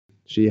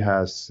she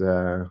has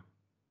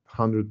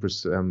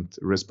 100%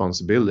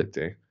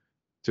 responsibility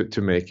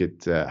to make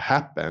it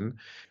happen.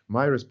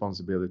 My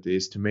responsibility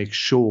is to make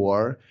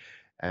sure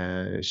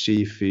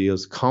she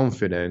feels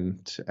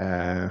confident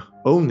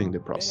owning the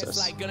process. It's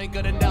like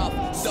good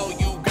enough, so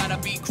you gotta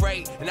be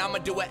great, and I'ma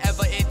do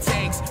whatever it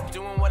takes.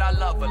 Doing what I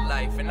love in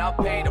life, and I'll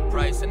pay the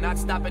price, and not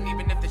stopping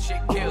even if the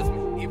shit kills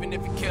me, even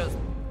if it kills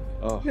me.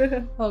 Oh,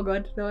 Oh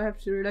god, now I have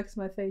to relax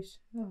my face.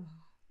 Oh.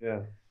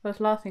 yeah. I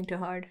was laughing too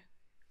hard.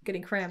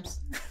 Getting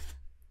cramps.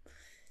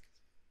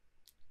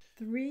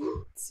 3,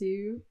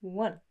 2,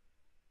 1.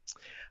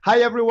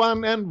 Hi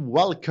everyone and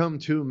welcome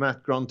to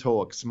MattGron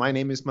Talks. My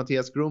name is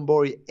Mattias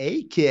Gronborg,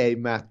 aka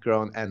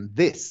MattGron, and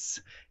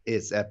this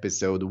is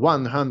episode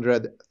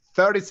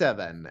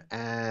 137.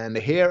 And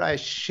here I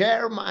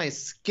share my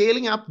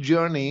scaling up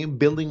journey,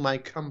 building my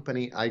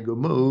company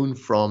iGoMoon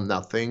from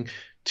nothing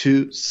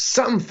to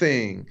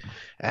something.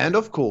 And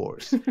of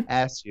course,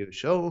 as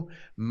usual,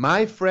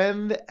 my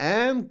friend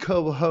and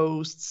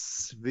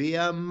co-hosts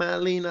via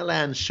Malina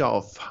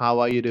Landshoff. How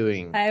are you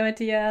doing? Hi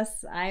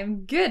Matthias,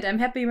 I'm good. I'm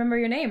happy you remember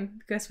your name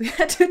because we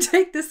had to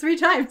take this 3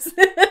 times.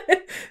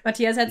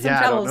 Matthias had some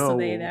troubles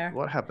today there.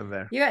 What happened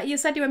there? You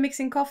said you were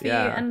mixing coffee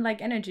and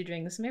like energy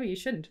drinks. Maybe you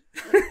shouldn't.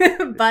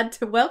 But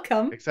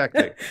welcome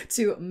Exactly.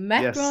 to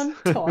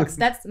MattGron Talks.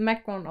 That's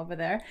MattGron over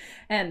there.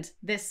 And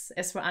this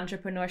is where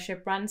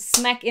entrepreneurship runs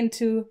smack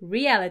into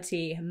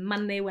reality.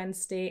 Monday,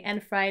 Wednesday,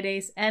 and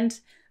Fridays. And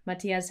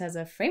Matthias has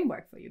a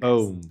framework for you guys.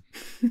 Oh,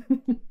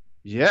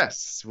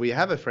 yes, we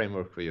have a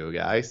framework for you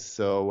guys.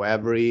 So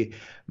every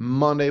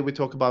Monday we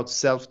talk about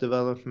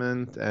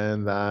self-development,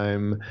 and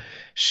I'm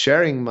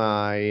sharing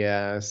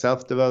my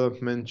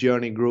self-development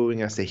journey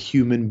growing as a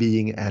human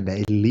being and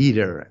a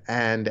leader.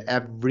 And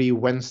every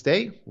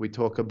Wednesday we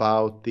talk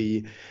about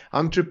the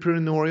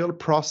entrepreneurial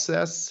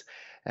process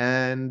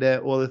and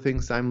all the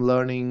things I'm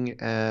learning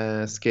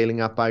scaling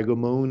up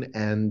iGoMoon.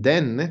 And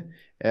then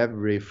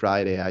every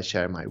Friday I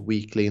share my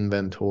weekly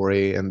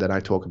inventory, and then I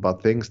talk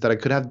about things that I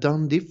could have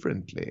done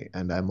differently.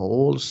 And I'm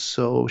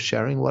also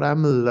sharing what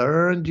I'm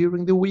learned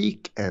during the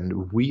week,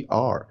 and we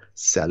are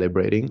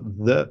celebrating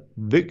the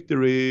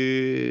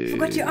victory.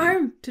 Forgot your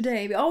arm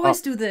today. We always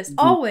do this.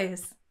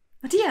 Always.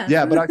 Matthias.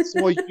 Yeah, but I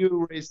saw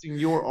you raising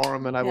your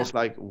arm and I was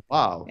like,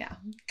 wow. Yeah.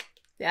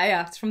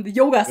 Yeah. It's from the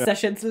yoga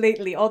sessions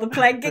lately, all the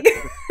planking.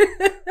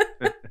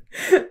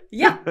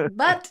 Yeah,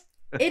 but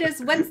it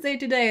is Wednesday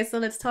today, so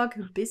let's talk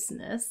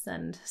business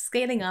and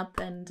scaling up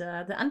and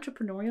the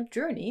entrepreneurial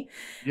journey.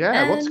 Yeah,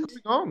 and what's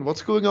going on?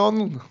 What's going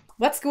on?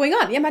 What's going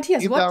on? Yeah,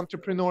 Matthias, in what? the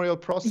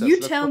entrepreneurial process. You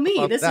Let's tell talk me.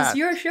 about This that. is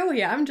your show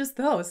here. I'm just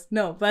the host.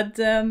 No, but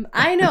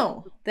I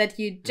know that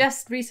you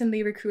just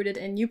recently recruited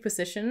a new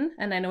position,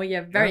 and I know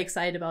you're very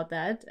excited about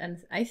that.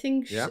 And I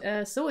think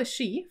so is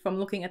she, from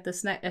looking at the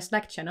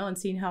Slack channel and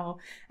seeing how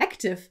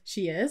active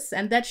she is,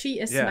 and that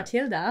she is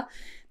Mathilda,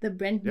 the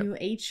brand new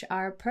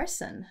HR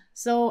person.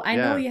 So I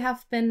know you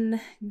have been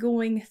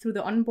going through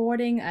the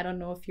onboarding. I don't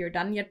know if you're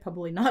done yet,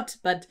 probably not,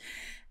 but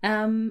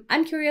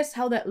I'm curious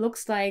how that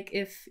looks like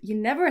if you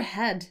never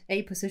had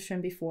a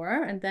position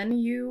before and then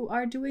you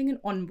are doing an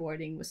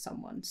onboarding with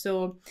someone.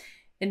 So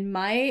in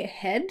my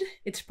head,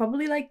 it's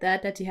probably like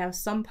that you have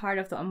some part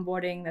of the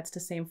onboarding that's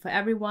the same for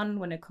everyone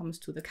when it comes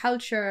to the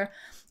culture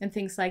and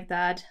things like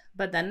that.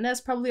 But then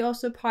there's probably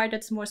also a part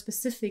that's more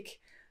specific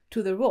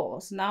to the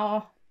roles.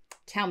 Now,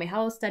 tell me,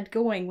 how is that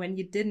going when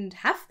you didn't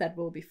have that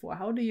role before?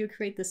 How do you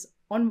create this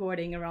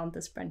onboarding around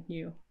this brand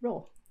new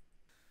role?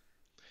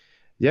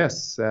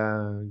 Yes,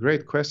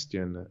 great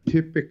question.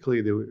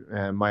 Typically,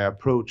 my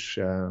approach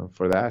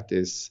for that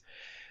is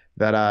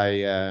that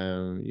I,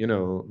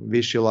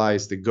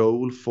 visualize the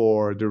goal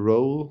for the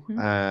role,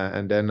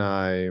 and then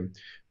I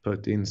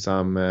put in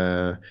some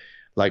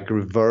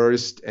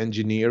reversed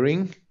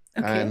engineering,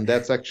 and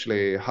that's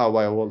actually how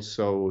I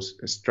also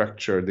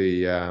structure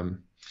the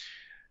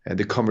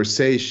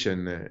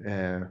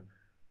conversation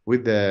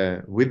with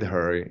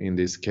her in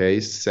this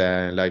case.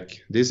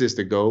 This is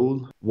the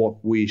goal,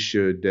 what we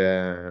should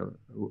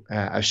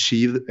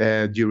achieve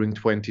during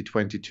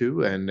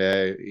 2022, and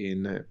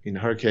in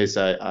her case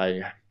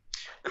I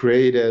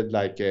created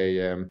like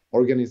a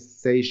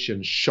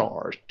organization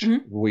chart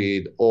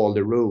with all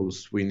the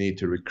roles we need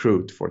to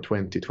recruit for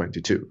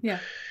 2022. Yeah,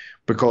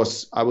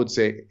 because I would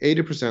say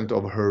 80%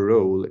 of her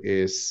role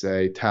is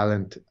a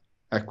talent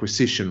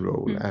acquisition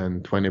role,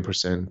 and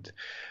 20%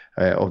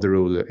 of the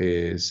role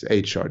is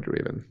HR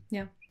driven.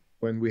 Yeah.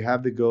 When we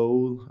have the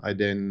goal, I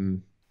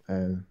then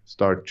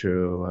start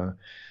to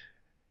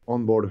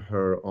onboard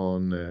her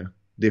on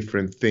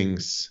different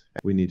things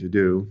we need to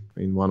do.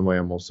 In one way,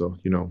 I'm also,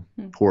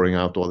 pouring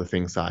out all the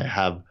things I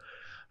have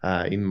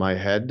in my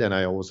head, and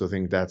I also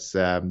think that's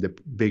the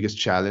biggest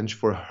challenge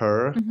for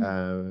her,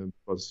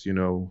 because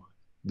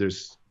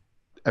there's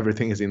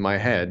everything is in my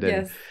head,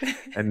 and,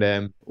 and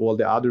then all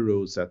the other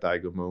roles at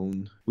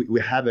iGoMoon,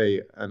 we have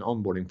an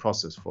onboarding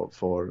process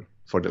for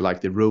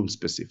the role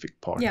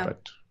specific part,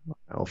 but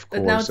of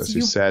But now course, it's as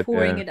you you said,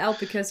 pouring it out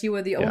because you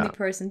were the only yeah,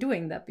 person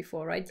doing that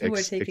before, right? You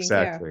were taking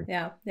exactly. care.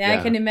 Yeah, yeah, I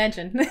Yeah, can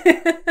imagine.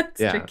 It's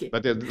yeah. tricky.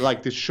 But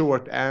like the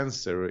short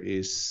answer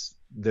is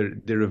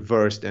the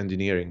reversed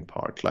engineering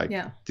part. Like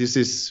Yeah. this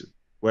is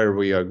where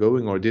we are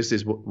going, or this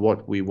is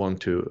what we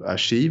want to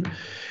achieve.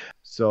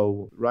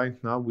 So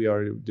right now we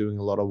are doing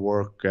a lot of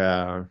work.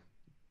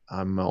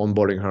 I'm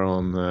onboarding her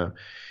on,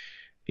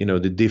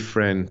 the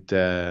different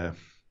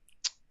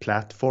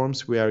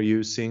platforms we are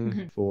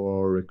using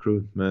for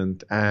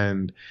recruitment,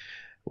 and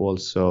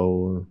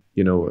also,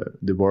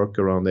 the work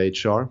around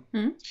HR.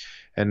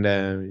 And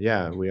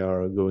we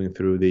are going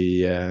through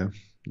the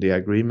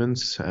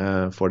agreements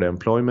for the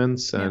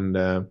employments, and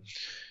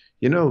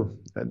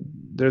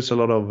there's a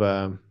lot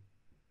of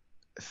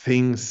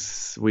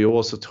things we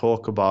also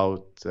talk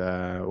about.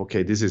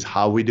 Okay, this is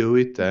how we do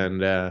it,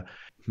 and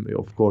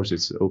of course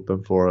it's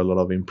open for a lot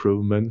of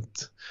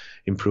improvements.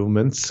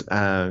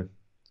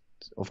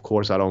 Of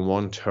course, I don't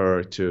want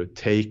her to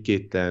take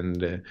it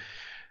and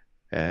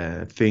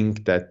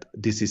think that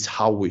this is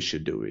how we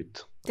should do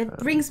it. That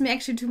brings me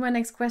actually to my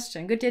next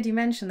question. Good that you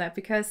mentioned that,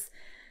 because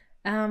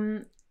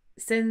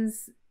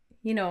since,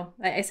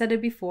 I said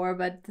it before,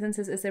 but since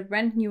this is a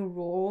brand new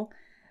role,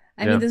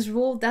 I mean, this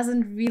role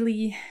doesn't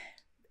really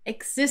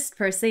exist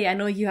per se. I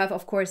know you have,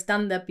 of course,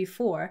 done that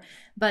before,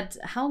 but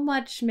how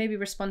much maybe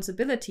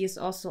responsibility is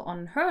also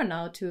on her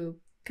now to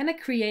kind of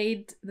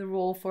create the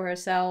role for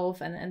herself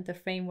and the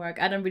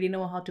framework? I don't really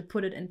know how to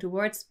put it into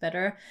words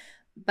better,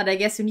 but I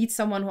guess you need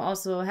someone who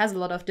also has a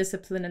lot of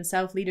discipline and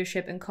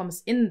self-leadership and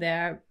comes in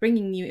there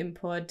bringing new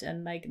input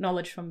and like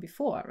knowledge from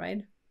before,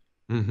 right?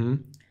 Mm-hmm.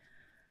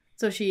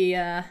 So she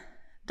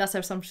does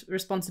have some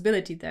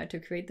responsibility there to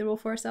create the role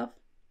for herself.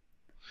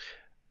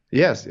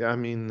 Yes, I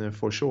mean,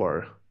 for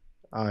sure.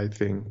 I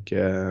think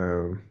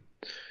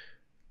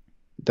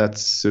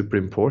that's super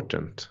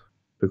important,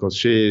 because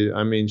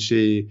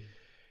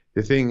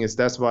the thing is,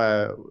 that's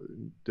why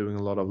I'm doing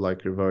a lot of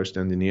like reversed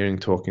engineering,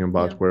 talking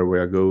about where we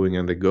are going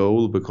and the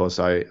goal, because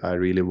I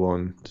really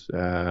want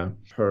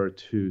her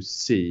to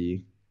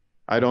see.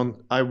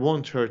 I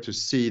want her to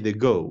see the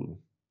goal,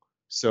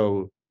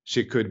 so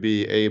she could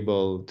be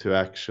able to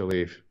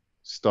actually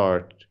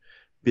start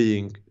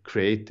being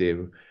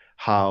creative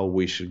how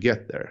we should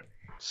get there.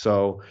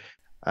 So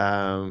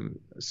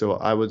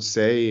I would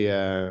say,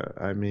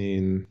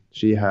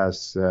 she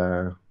has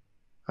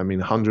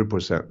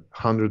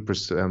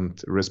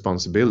 100%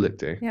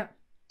 responsibility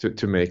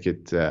to make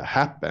it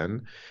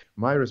happen.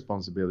 My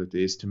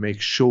responsibility is to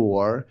make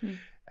sure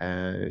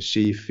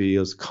she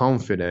feels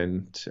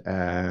confident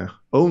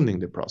owning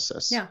the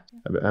process.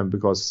 And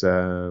because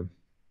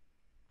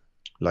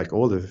like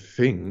all the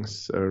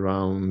things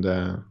around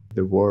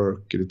the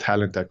work, the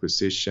talent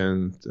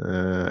acquisition,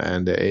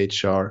 and the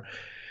HR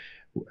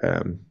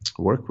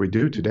work we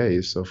do today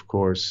is, of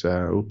course,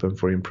 open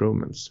for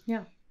improvements.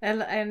 Yeah.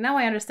 And now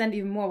I understand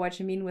even more what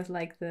you mean with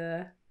like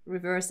the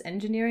reverse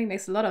engineering.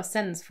 Makes a lot of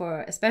sense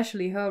for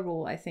especially her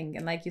role, I think.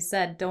 And like you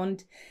said,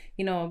 don't,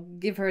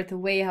 give her the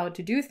way how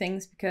to do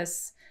things,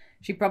 because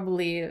she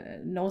probably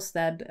knows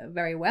that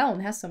very well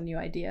and has some new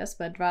ideas,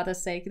 but rather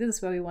say, this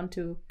is where we want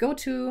to go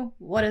to.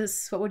 What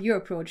would your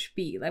approach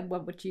be? Like,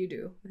 what would you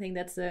do? I think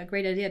that's a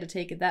great idea to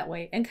take it that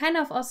way. And kind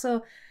of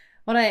also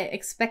what I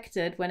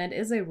expected when it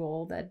is a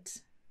role that,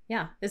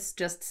 it's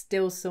just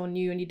still so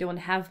new and you don't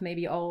have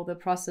maybe all the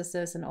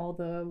processes and all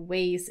the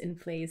ways in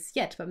place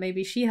yet. But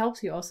maybe she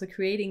helps you also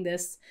creating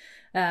this.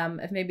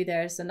 If maybe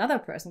there's another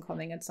person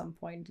coming at some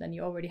point, then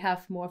you already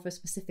have more of a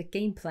specific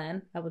game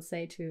plan, I would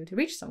say, to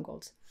reach some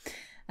goals.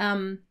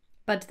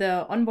 But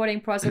the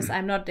onboarding process,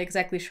 I'm not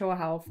exactly sure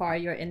how far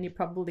you're in. You're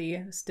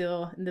probably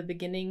still in the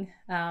beginning.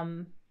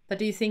 But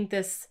do you think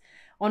this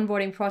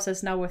onboarding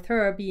process now, with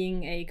her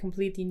being a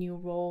completely new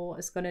role,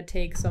 is going to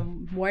take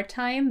some more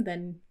time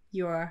than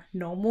your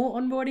normal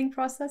onboarding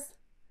process?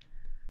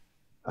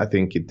 I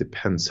think it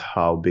depends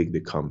how big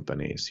the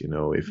company is.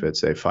 If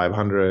it's a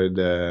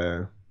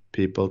 500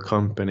 people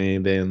company,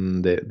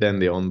 then the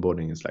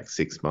onboarding is like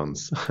 6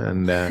 months,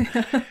 and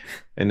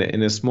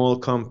in a small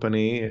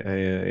company,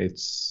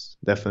 it's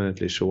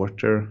definitely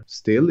shorter.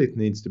 Still, it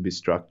needs to be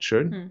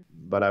structured.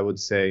 But I would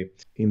say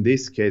in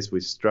this case we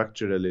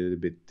structured a little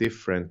bit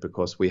different,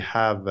 because we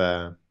have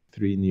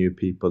 3 new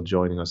people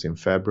joining us in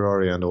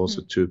February, and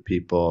also 2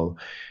 people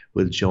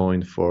will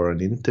join for an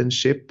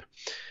internship.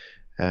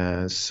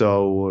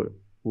 So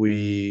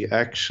we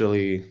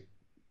actually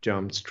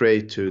jumped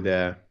straight to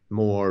the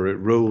more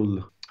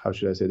role,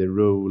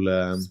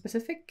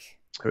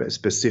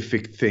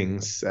 specific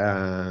things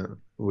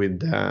with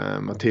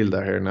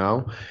Mathilda here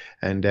now.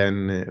 And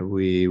then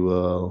we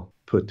will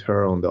put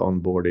her on the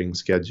onboarding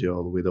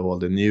schedule with all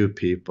the new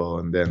people.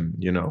 And then,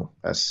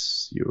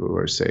 as you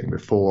were saying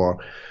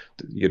before,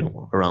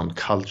 around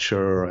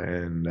culture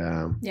and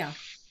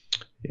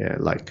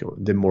like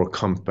the more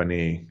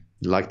company,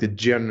 like the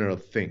general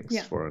things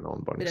for an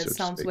onboarding. But that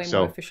sounds way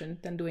more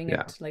efficient than doing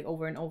it like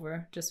over and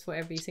over just for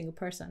every single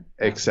person.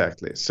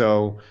 Exactly.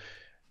 So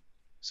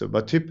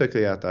but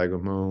typically at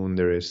iGoMoon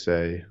there is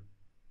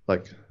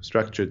like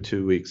structured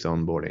 2 weeks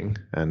onboarding,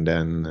 and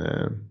then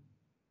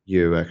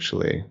you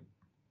actually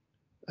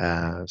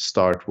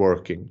start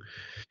working.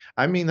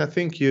 I mean, I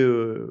think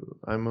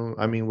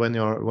I mean,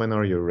 when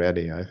are you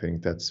ready? I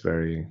think that's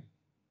very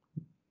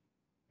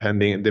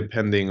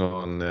depending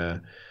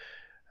on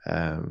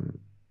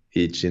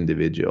each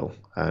individual.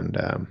 And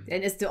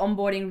is the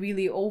onboarding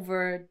really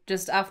over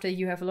just after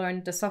you have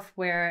learned the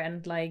software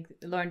and like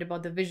learned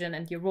about the vision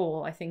and your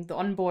role? I think the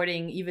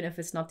onboarding, even if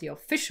it's not the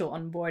official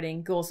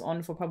onboarding, goes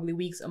on for probably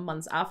weeks or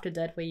months after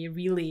that, where you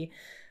really,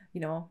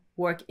 you know,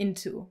 work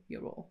into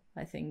your role.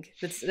 I think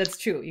that's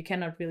true. You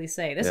cannot really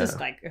say this is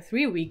like a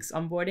 3 weeks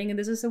onboarding and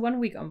this is a 1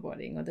 week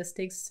onboarding, or this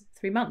takes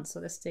 3 months,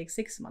 or this takes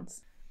 6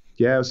 months.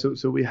 Yeah,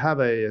 so we have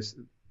a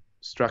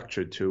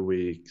structured 2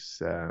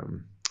 weeks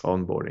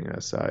onboarding,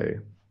 as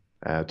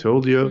I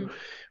told you,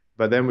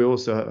 but then we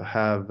also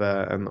have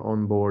an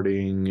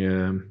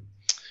onboarding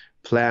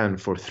plan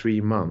for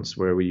 3 months,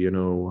 where we, you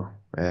know,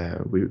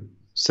 we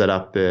set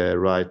up the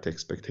right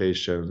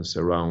expectations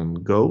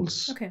around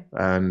goals,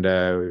 and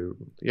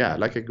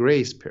like a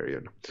grace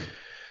period.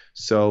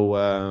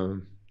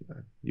 So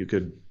you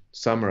could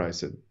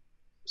summarize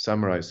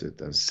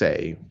it and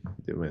say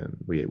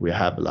we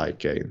have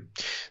like a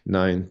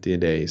 90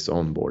 days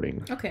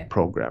onboarding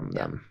program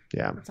then.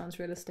 Yeah, that sounds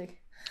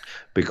realistic.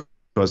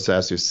 Because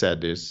as you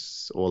said,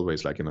 there's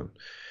always like, you know,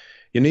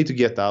 you need to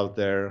get out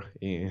there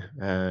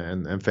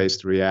and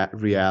face the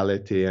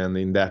reality. And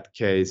in that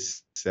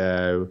case,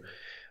 there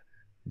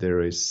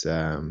is,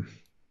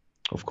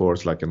 of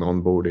course, like an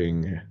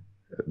onboarding.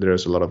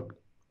 There's a lot of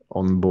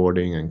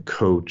onboarding and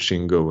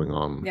coaching going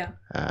on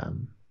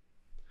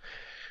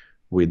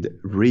with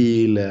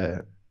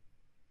real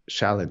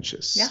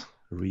challenges. Yeah.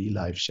 Real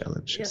life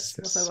challenges. Yes,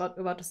 I was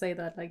about to say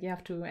that. Like, you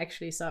have to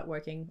actually start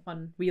working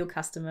on real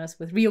customers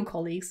with real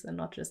colleagues and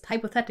not just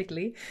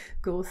hypothetically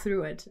go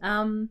through it.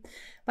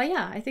 But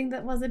yeah, I think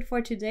that was it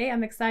for today.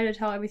 I'm excited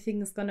how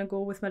everything is gonna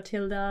go with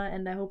Mathilda,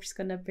 and I hope she's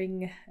gonna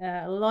bring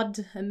a lot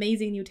of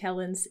amazing new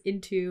talents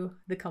into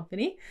the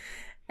company.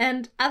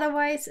 And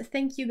otherwise,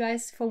 thank you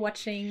guys for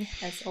watching.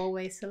 As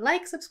always,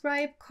 like,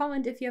 subscribe,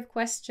 comment if you have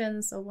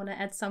questions or want to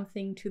add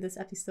something to this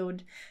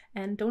episode.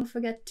 And don't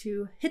forget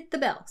to hit the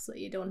bell so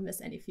you don't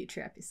miss any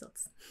future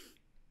episodes.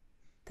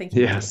 Thank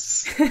you.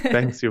 Yes.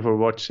 Thanks you for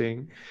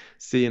watching.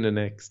 See you in the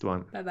next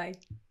one. Bye-bye.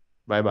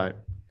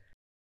 Bye-bye.